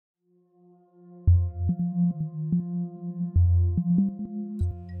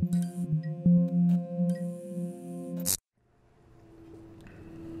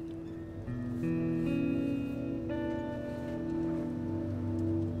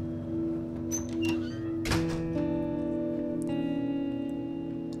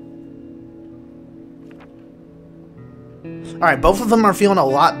Alright, both of them are feeling a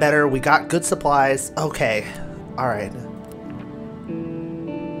lot better. We got good supplies. Okay. Alright.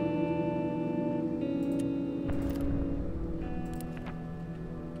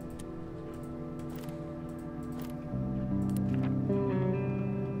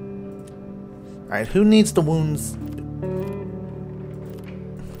 Alright, who needs the wounds?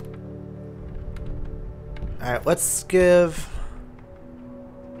 Alright, let's give...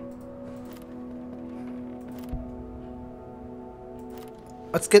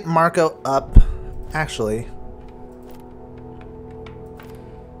 Let's get Marco up, actually.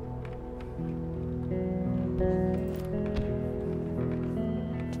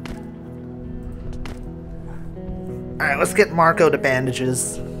 Alright, let's get Marco to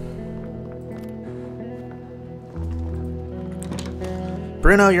bandages.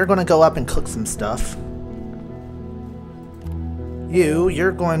 Bruno, you're going to go up and cook some stuff.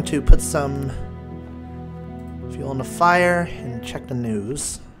 You're going to put some fuel in the fire and check the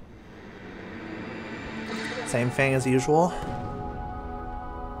news. Same thing as usual.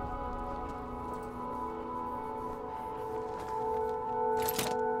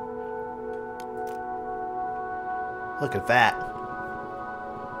 Look at that.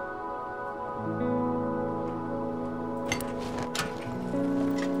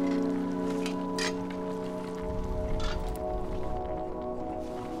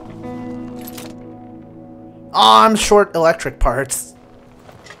 Oh, I'm short electric parts.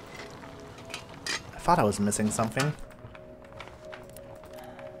 I thought I was missing something.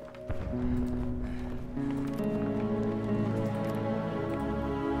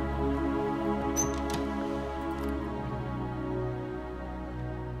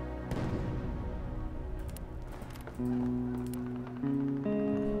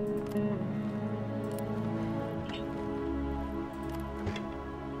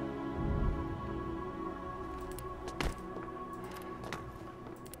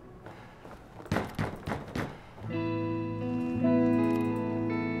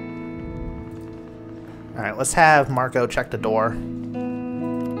 Alright, let's have Marco check the door.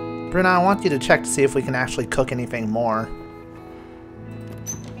 Bruno, I want you to check to see if we can actually cook anything more.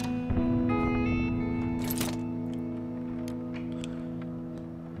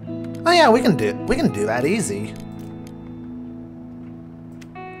 Oh yeah, we can do that easy.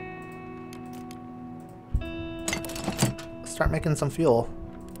 Let's start making some fuel.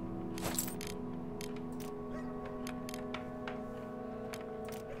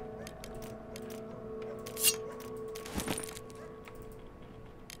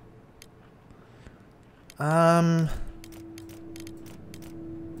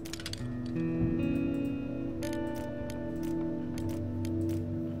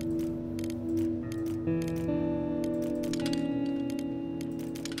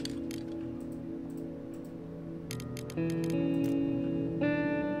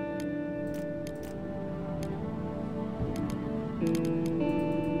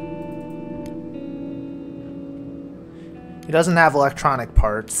 He doesn't have electronic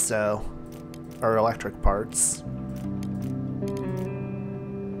parts, so... or electric parts.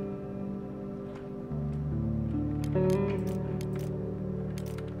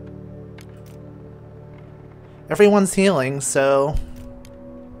 Everyone's healing, so...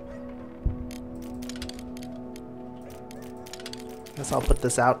 guess I'll put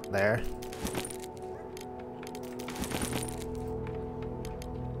this out there.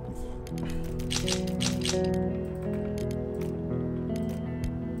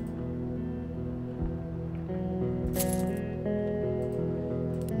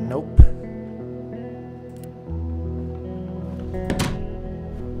 Nope.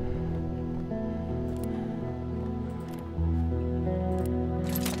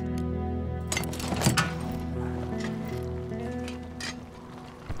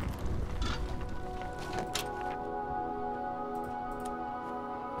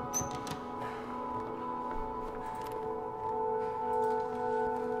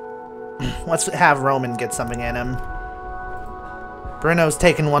 Let's have Roman get something in him. Bruno's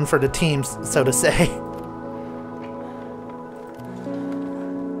taking one for the team, so to say.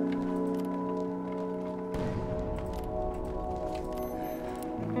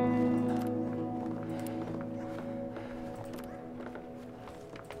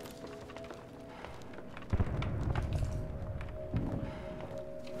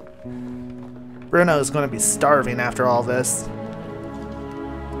 Bruno's going to be starving after all this.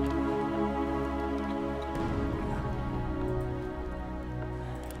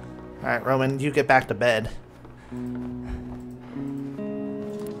 Alright, Roman, you get back to bed.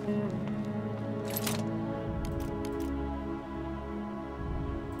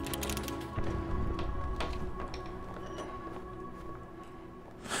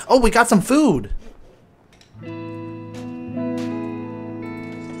 Oh, we got some food!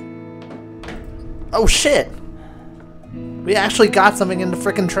 Oh shit! We actually got something in the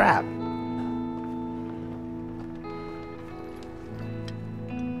frickin' trap.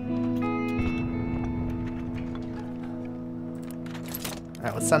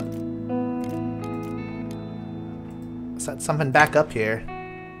 Alright, let's set something back up here.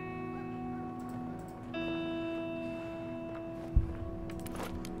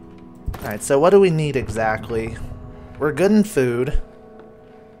 Alright, so what do we need exactly? We're good in food.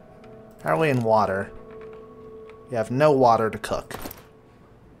 How are we in water? We have no water to cook.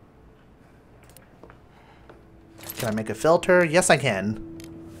 Can I make a filter? Yes, I can.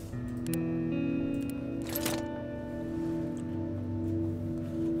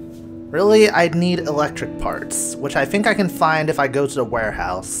 Really, I'd need electric parts, which I think I can find if I go to the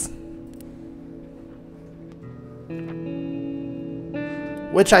warehouse.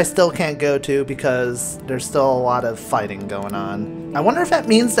 Which I still can't go to because there's still a lot of fighting going on. I wonder if that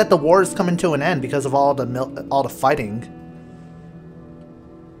means that the war is coming to an end because of all the fighting.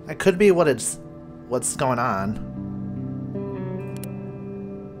 That could be what's going on.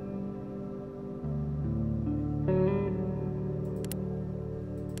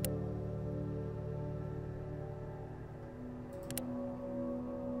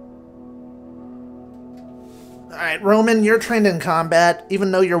 Alright, Roman, you're trained in combat.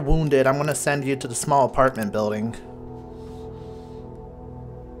 Even though you're wounded, I'm gonna send you to the small apartment building.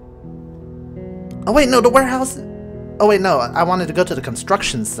 Oh wait, no, the warehouse... Oh wait, no, I wanted to go to the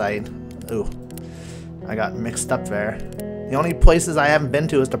construction site. Ooh, I got mixed up there. The only places I haven't been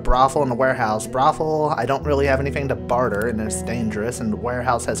to is the brothel and the warehouse. Brothel, I don't really have anything to barter, and it's dangerous, and the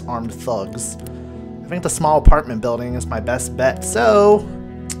warehouse has armed thugs. I think the small apartment building is my best bet, so...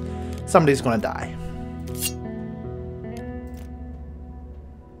 somebody's gonna die.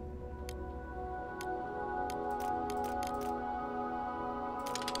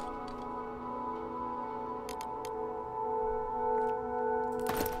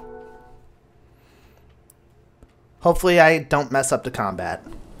 Hopefully I don't mess up the combat.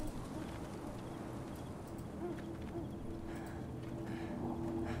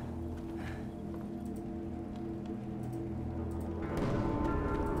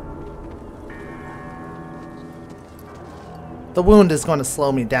 The wound is going to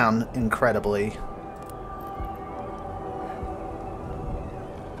slow me down incredibly.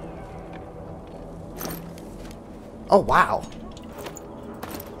 Oh, wow.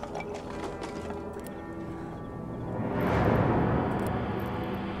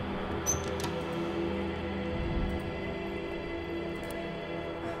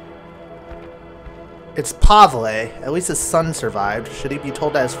 It's Pavle. At least his son survived. Should he be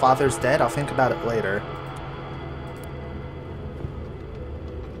told that his father's dead? I'll think about it later.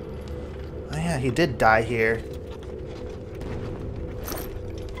 Oh yeah, he did die here.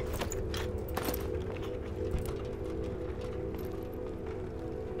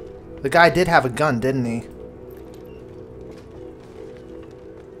 The guy did have a gun, didn't he?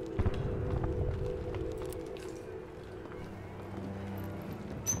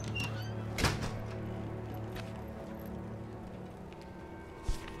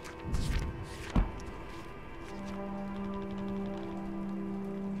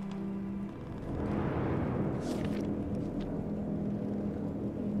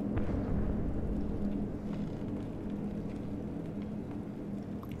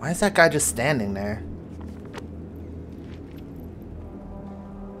 Why is that guy just standing there?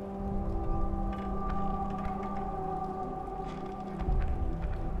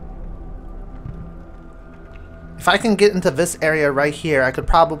 If I can get into this area right here, I could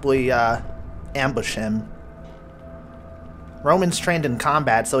probably ambush him. Roman's trained in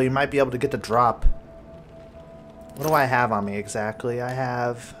combat, so he might be able to get the drop. What do I have on me exactly? I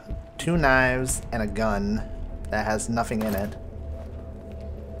have 2 knives and a gun that has nothing in it.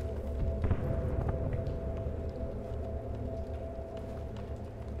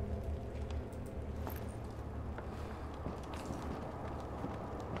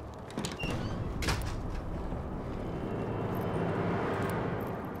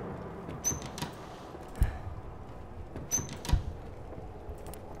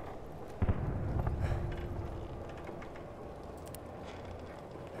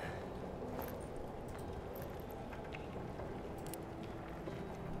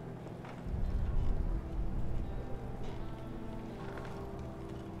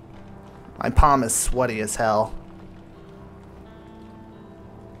 My palm is sweaty as hell.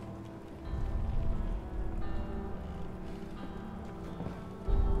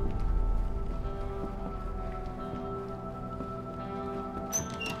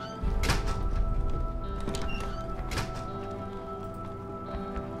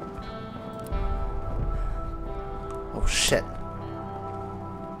 Oh shit.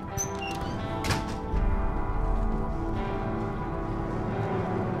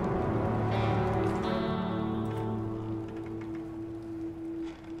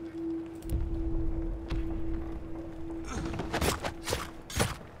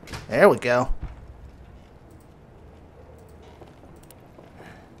 There we go.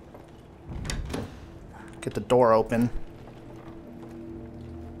 Get the door open.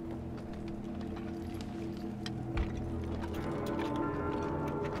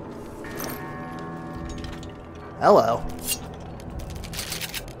 Hello.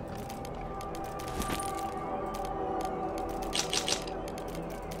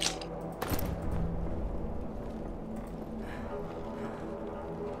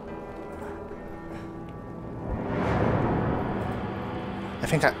 I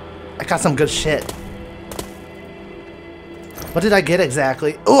think I got some good shit. What did I get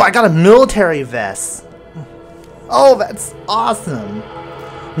exactly? Oh, I got a military vest. Oh, that's awesome.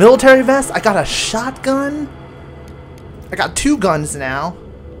 Military vest? I got a shotgun? I got 2 guns now.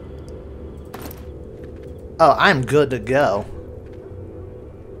 Oh, I'm good to go.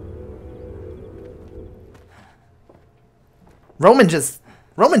 Roman just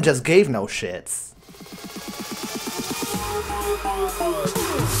gave no shits.